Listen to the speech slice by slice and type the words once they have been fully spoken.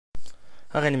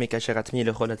הריני מקשר עצמי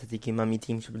לכל הצדיקים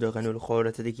האמיתיים שבדורנו לכל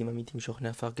הצדיקים האמיתיים שוכני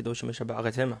עפר קדוש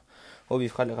ומשבעת המה.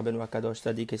 ובבחר לרבנו הקדוש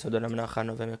צדיק יסוד עולם נחן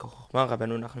ומקור חוכמה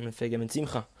רבנו נחמן מפגה מן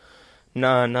שמחה.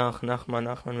 נחמן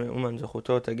מאומן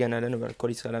זכותו תגן עלינו ועל כל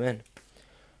ישראל אמן.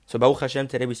 So Baruch Hashem,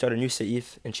 today we start a new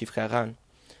seif in Shivchei Haran,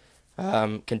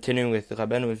 continuing with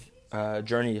Rabeinu's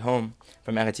journey home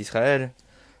from Eretz Yisrael,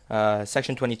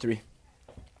 section 23.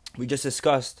 We just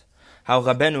discussed how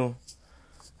Rabeinu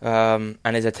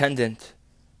and his attendant,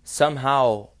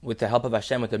 somehow, with the help of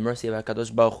Hashem, with the mercy of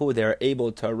HaKadosh Baruch Hu, they are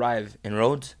able to arrive in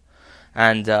Rhodes.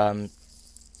 And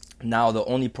now the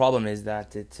only problem is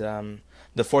that it's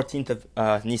the 14th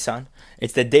of Nisan.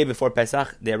 It's the day before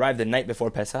Pesach. They arrive the night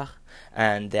before Pesach,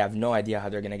 and they have no idea how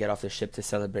they're going to get off the ship to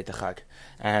celebrate the Chag.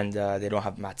 And they don't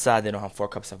have matzah, they don't have 4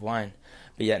 cups of wine.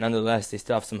 But yet, nonetheless, they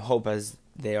still have some hope as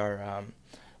they are,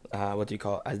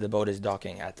 as the boat is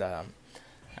docking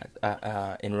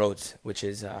in Rhodes, which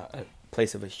is a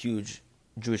place of a huge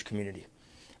Jewish community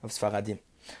of Sfaradim.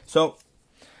 So,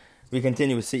 we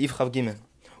continue with Seif Chav Gimel.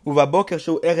 Uva boker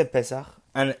shu erev Pesach,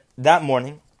 and that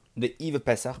morning, the eve of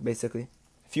Pesach, basically,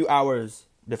 a few hours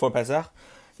before Pesach,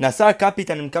 Nasar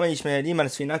kapitan im kama yishmaelim al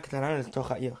sfina ketanan letoch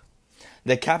ha'ir.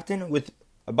 The captain, with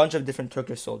a bunch of different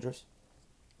Turkish soldiers,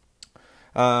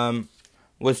 was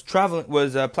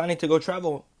planning to go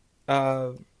travel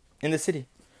in the city.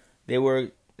 They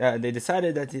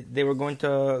decided that they were going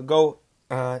to go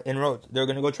in roads. They were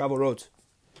going to go travel roads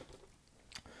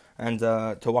and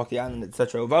to walk the island,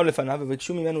 etc.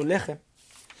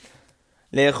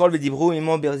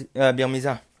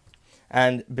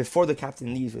 And before the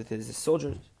captain leaves with his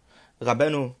soldiers,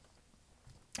 Rabeinu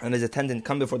and his attendant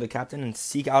come before the captain and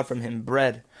seek out from him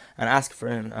bread and ask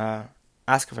from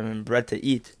him bread to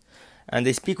eat. And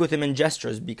they speak with him in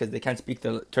gestures because they can't speak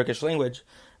the Turkish language.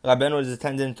 Rabeinu and his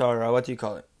attendant are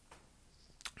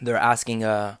They're asking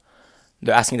the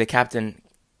captain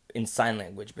in sign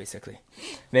language, basically.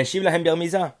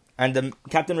 And the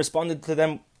captain responded to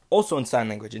them also in sign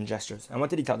language, in gestures. And what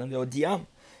did he tell them?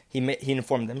 He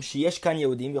informed them. He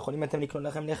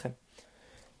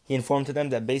informed to them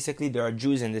that basically there are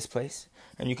Jews in this place,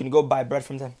 and you can go buy bread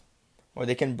from them, or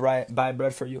they can buy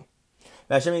bread for you.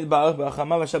 And Hashem Yitbarach,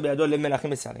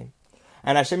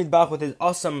 with his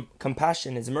awesome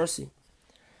compassion, his mercy,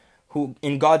 who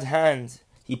in God's hands,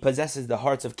 he possesses the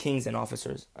hearts of kings and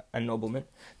officers and noblemen,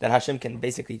 that Hashem can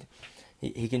basically,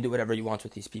 he can do whatever he wants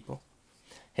with these people.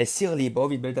 He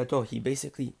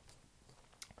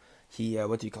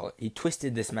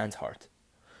twisted this man's heart.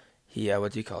 He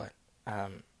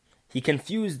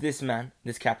confused this man,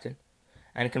 this captain,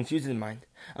 and confused his mind.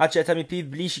 Until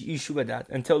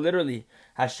literally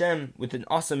Hashem, with an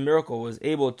awesome miracle, was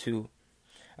able to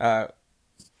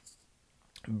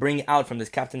bring out from this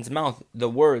captain's mouth the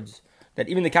words that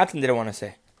even the captain didn't want to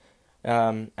say.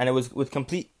 And it was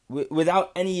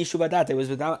without any yeshuvadat. It was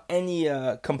without any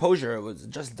composure. It was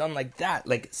just done like that,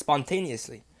 like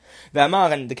spontaneously.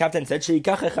 And the captain said,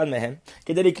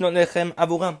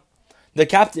 the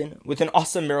captain, with an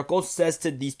awesome miracle, says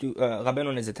to these two, Rabeinu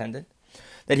and his attendant,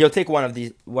 that he'll take one of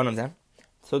them,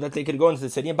 so that they could go into the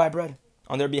city and buy bread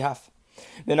on their behalf.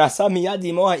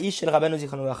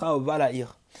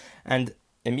 And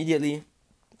immediately,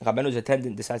 Rabeinu's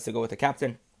attendant decides to go with the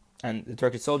captain and the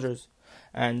Turkish soldiers,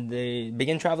 and they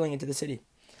begin traveling into the city.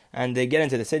 And they get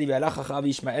into the city, and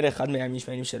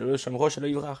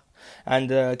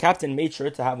the captain made sure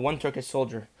to have one Turkish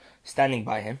soldier standing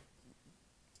by him,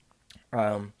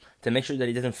 to make sure that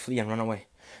he doesn't flee and run away.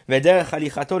 And don't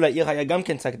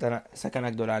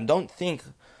think,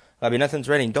 Rabbi Nathan's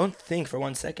writing, don't think for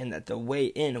 1 second that the way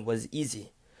in was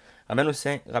easy.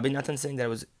 Rabbi Nathan's saying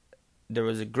that there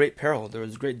was a great peril, there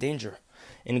was great danger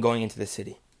in going into the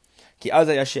city. Because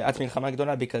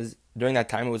during that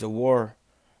time it was a war,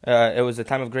 it was a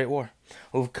time of great war.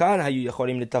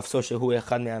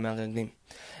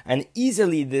 And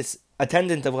easily this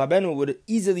attendant of Rabeinu would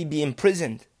easily be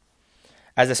imprisoned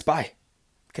as a spy,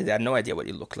 because they had no idea what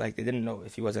he looked like. They didn't know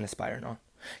if he wasn't a spy or not.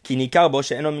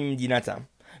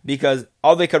 Because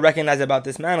all they could recognize about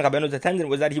this man, Rabeinu's attendant,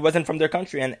 was that he wasn't from their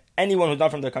country, and anyone who's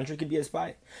not from their country could be a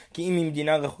spy.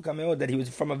 That he was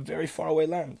from a very far away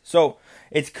land. So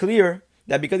it's clear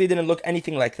that because he didn't look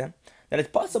anything like them, that it's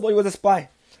possible he was a spy.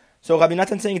 So Rabbi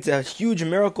Nathan saying it's a huge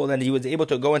miracle that he was able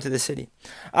to go into the city.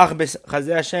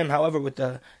 However, with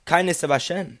the kindness of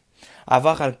Hashem, the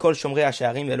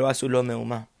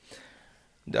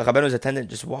Rabeinu's attendant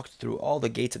just walked through all the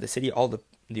gates of the city, all the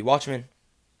watchmen,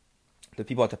 the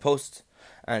people at the posts,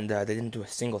 and they didn't do a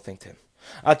single thing to him.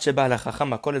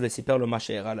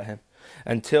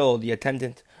 Until the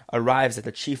attendant arrives at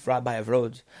the chief Rabbi of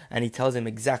Rhodes and he tells him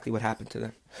exactly what happened to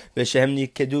them. The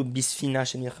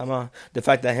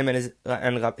fact that him and his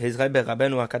Rebbe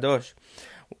Rabeinu HaKadosh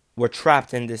were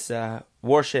trapped in this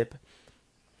warship,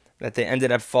 that they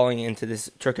ended up falling into this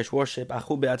Turkish warship. But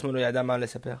Rabeinu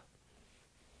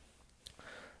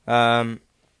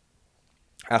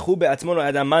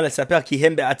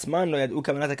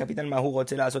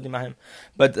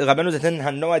Zaten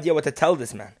had no idea what to tell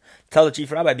this man, tell the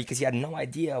chief rabbi, because he had no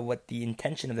idea what the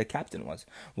intention of the captain was,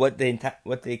 what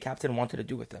the captain wanted to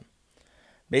do with them.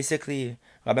 Basically,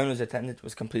 Rabeinu's attendant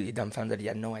was completely dumbfounded. He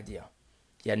had no idea.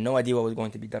 He had no idea what was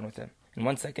going to be done with him. In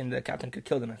 1 second, the captain could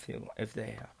kill them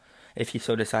if he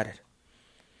so decided.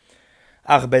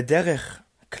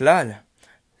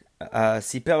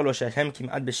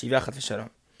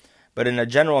 But in a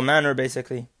general manner,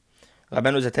 basically,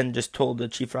 Rabeinu Zaten just told the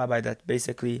chief rabbi that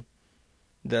basically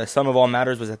the sum of all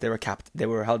matters was that they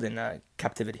were held in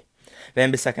captivity.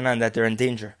 And that they're in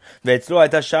danger. And for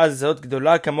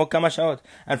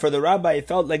the rabbi, it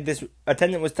felt like this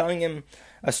attendant was telling him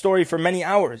a story for many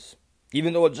hours,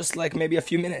 even though just like maybe a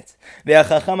few minutes. And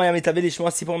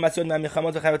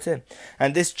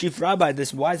this chief rabbi,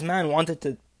 this wise man,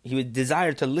 he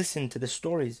desired to listen to the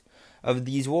stories of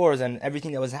these wars and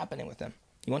everything that was happening with them.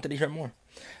 He wanted to hear more.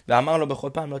 And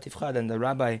the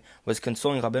rabbi was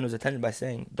consoling Rabeinu's attendant by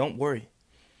saying, don't worry.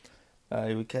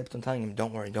 He kept on telling him,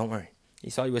 don't worry, don't worry. He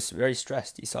saw he was very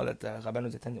stressed. He saw that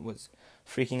Rabeinu's attendant was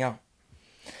freaking out.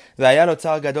 And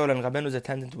Rabeinu's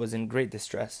attendant was in great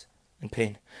distress and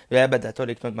pain. That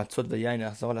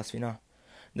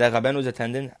Rabeinu's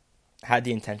attendant had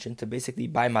the intention to basically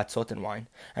buy matzot and wine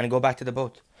and go back to the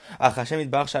boat. But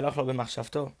Hashem Yitbarach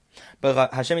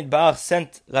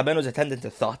sent Rabeinu's attendant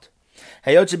a thought.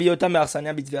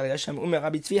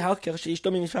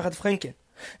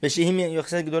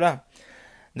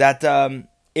 That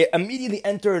it immediately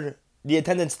entered the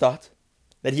attendant's thought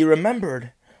that he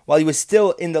remembered while he was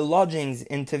still in the lodgings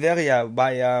in Tiberia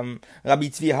by Rabbi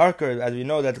Tzvi Horker. As we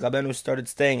know, that Rabeinu started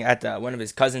staying at one of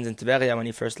his cousins in Tiberia when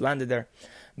he first landed there.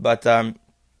 But out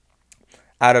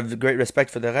of great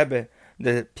respect for the Rebbe,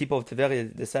 the people of Tiberia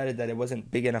decided that it wasn't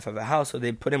big enough of a house, so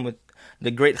they put him with the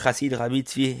great Chassid Rabbi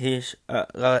Tzvi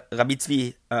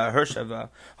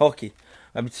Horker,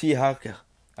 Rabbi Tzvi Horker,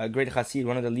 a great Chassid,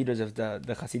 one of the leaders of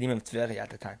the Chassidim of Tiberia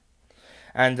at the time.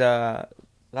 And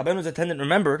Rabeinu's attendant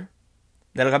remembered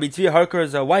that Rabbi Tzvi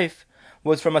Horker's wife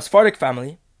was from a Sephardic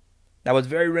family that was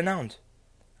very renowned,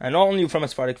 and not only from a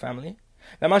Sephardic family,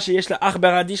 that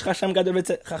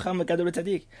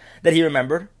he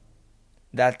remembered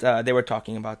that they were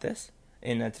talking about this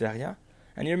in Tiberia,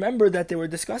 and he remembered that they were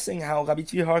discussing how Rabbi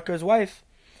Tzvi Horker's wife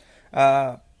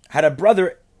had a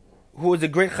brother who was a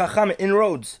great Chacham in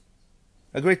Rhodes,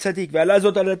 a great tzadik,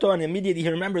 and immediately he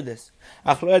remembered this.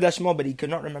 But he could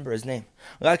not remember his name.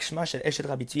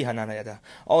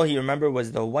 All he remembered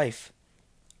was the wife,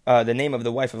 the name of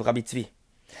the wife of Rabbi Tzvi.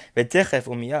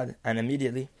 And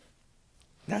immediately,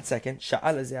 that second,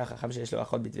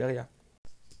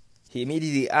 he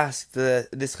immediately asked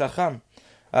this Chacham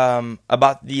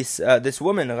about this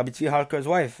woman, Rabbi Tzvi Horker's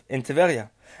wife in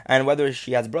Tiberia, and whether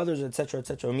she has brothers, etc.,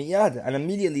 etc. And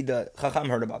immediately the Chacham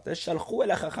heard about this. So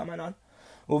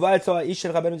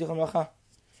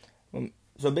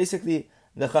basically,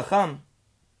 the Chacham,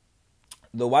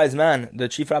 the wise man, the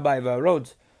chief rabbi of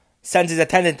Rhodes, sends his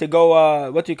attendant to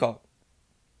go,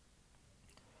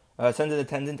 sends his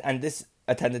attendant, and this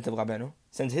attendant of Rabeinu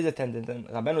sends his attendant and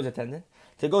Rabeinu's attendant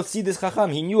to go see this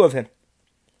Chacham. He knew of him.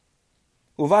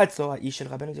 And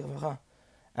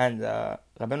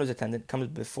Rabeinu's attendant comes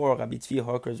before Rabbi Tzvi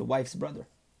Horker's wife's brother.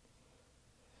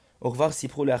 And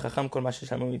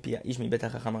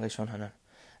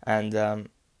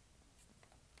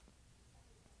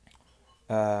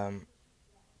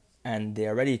they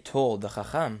already told the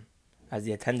Chacham, as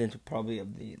the attendant probably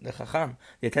of the Chacham,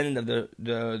 the attendant of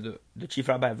the chief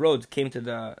rabbi of Rhodes came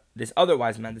to this other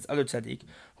wise man, this other tzadik,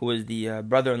 who was the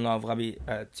brother-in-law of Rabbi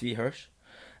Tzvi Hirsch,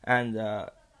 and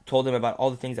told him about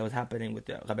all the things that was happening with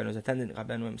the Rabeinu's attendant,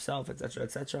 Rabeinu himself, etc.,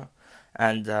 etc.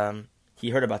 And he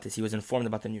heard about this. He was informed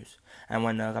about the news. And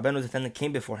when Rabeinu's attendant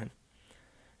came before him,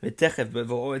 and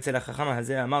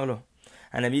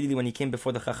immediately when he came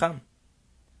before the Chacham,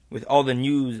 with all the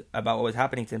news about what was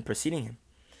happening to him, preceding him,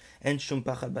 what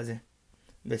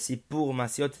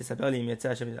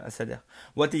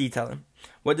did he tell him?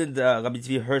 What did Rabbi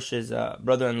Tzvi Hirsch's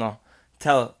brother-in-law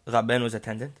tell Rabeinu's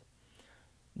attendant?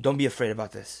 Don't be afraid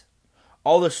about this.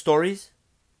 All the stories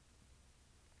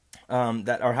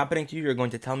that are happening to you, you're going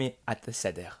to tell me at the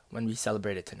Seder, when we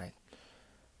celebrate it tonight.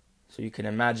 So you can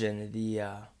imagine the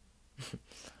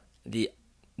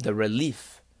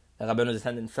relief that Rabeinu's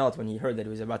attendant felt when he heard that he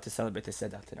was about to celebrate the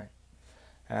Seder tonight.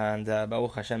 And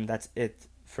Baruch Hashem, that's it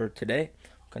for today.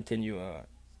 Continue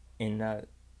in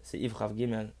Se'iv Chav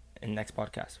Gimel in next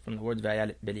podcast from the words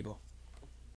V'ayal Belibo.